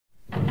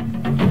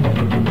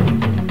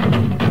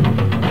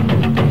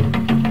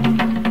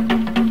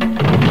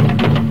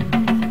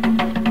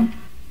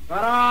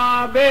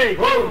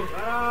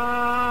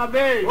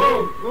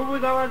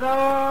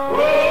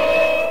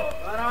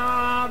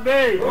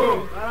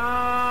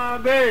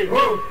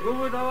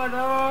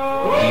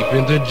Deep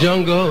in the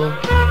jungle,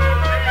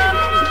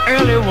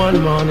 early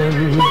one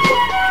morning,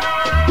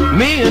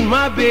 me and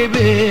my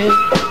baby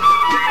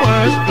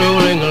were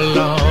strolling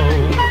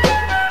along,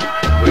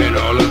 when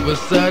all of a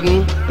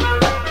sudden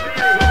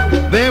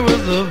there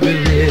was a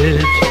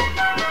village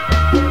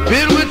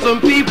filled with some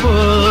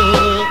people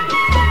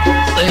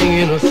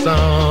singing a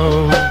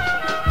song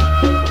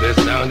that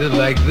sounded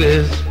like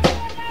this.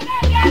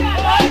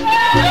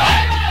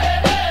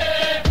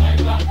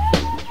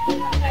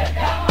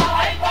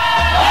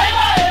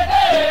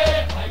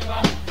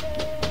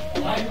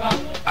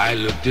 I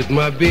looked at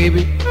my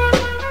baby,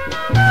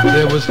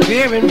 there was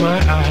fear in my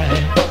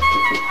eye.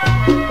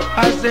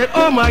 I said,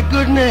 oh my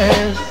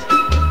goodness,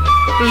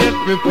 let's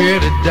prepare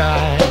to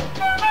die.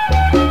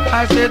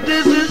 I said,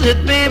 this is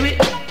it, baby,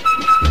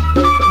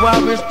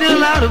 while we're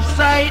still out of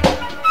sight.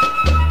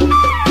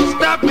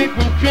 Stop me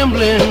from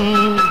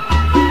trembling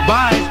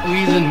by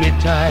squeezing me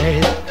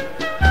tight.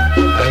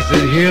 I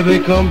said, here they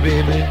come,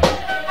 baby,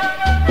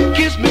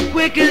 kiss me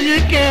quick as you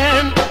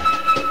can.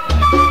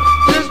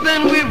 Just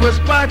then we were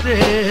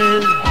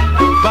spotted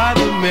by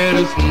the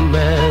medicine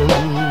man.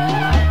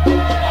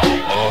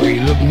 Oh, he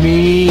looked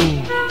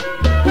mean,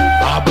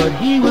 but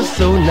he was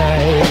so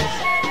nice.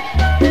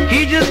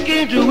 He just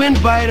came to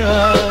invite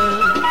us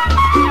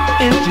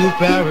into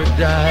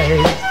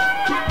paradise.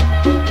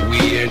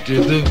 We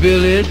entered the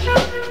village,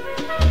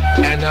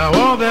 and now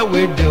all that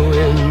we're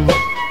doing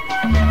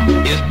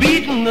is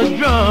beating the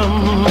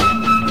drum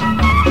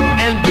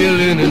and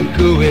billing and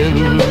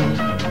cooing.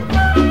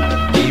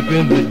 Deep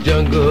in the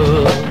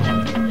jungle,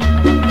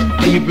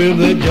 deep in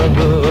the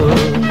jungle,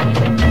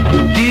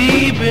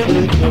 deep in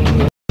the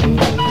jungle,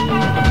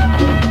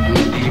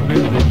 deep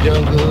in the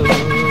jungle,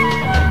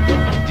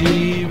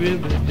 deep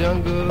in the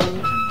jungle.